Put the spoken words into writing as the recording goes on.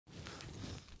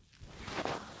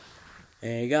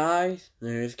Hey guys,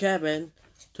 there's Kevin.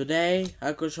 Today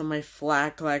I go show my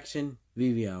flag collection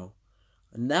video.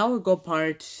 And now we go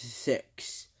part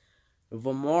 6.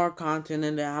 For more content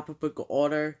in the alphabetical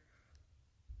order,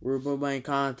 we're my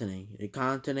continent. The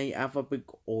continent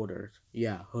alphabetical order.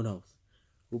 Yeah, who knows?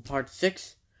 For part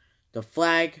 6, the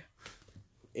flag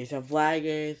is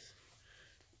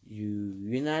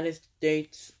United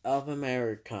States of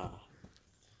America.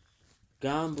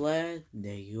 God bless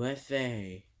the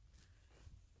USA.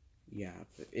 Yeah,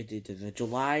 it is a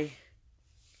July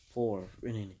 4th.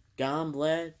 God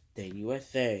bless the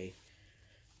USA.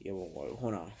 Yeah, well,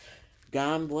 hold on.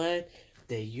 God bless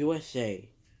the USA.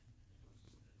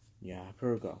 Yeah,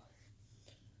 here we go.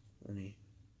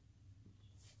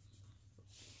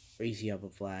 Raising up a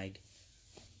flag.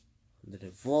 The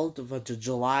vault of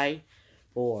July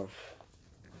 4th.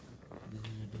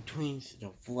 Between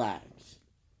the flags.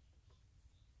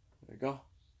 There we go.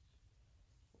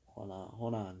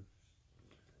 Hold on.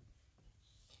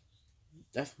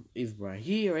 That is right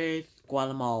here is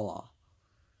Guatemala.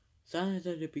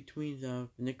 Something between the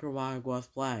Nicaragua's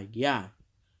flag. Yeah.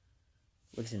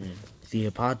 What's in it? See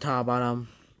the top bottom.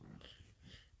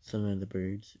 Some of the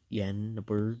birds. Yeah, the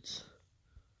birds.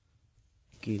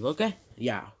 Okay, look at.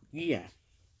 Yeah. Yeah,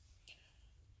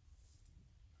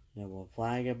 well,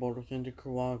 flag at borders in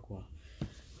Nicaragua.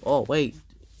 Oh wait.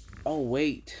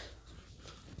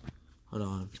 Hold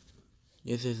on.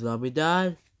 This is La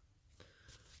Navidad.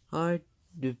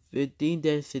 The 15th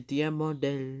de Septiembre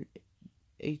del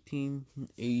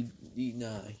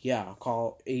 1889. Yeah,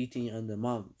 call 18 on the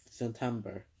month,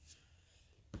 September.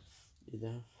 Is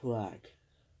that flag?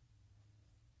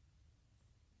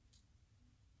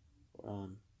 There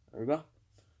we go.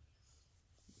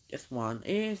 This one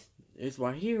is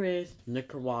right here is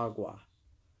Nicaragua.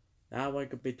 That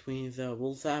like between the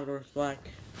El Salvador flag.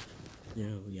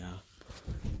 Yeah.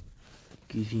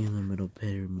 You see in the middle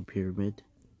pyramid.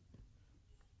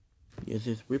 Yes,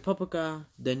 it's República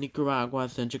de Nicaragua,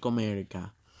 Central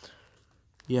America.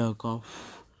 Yeah, call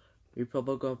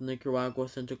Republic of Nicaragua,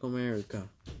 Central America.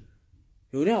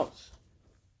 Who else?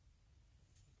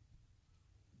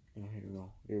 Oh, here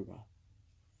we go.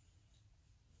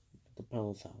 Put the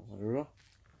pedals out. There we go.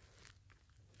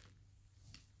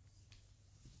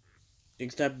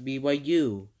 Except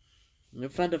BYU. In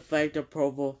front of fact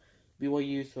approval,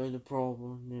 BYU for the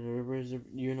problem.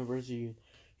 University.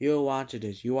 You watch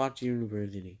this. You watch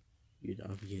University.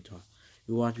 Utah.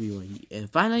 You watch BYU. And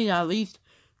finally, at least,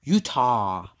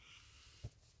 Utah.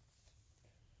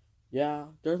 Yeah,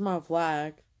 there's my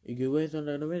flag. You can wait on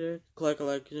the video. Click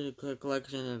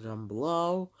collection is down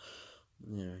below.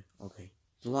 Yeah, okay.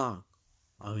 It's long.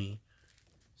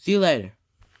 See you later.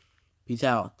 Peace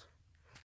out.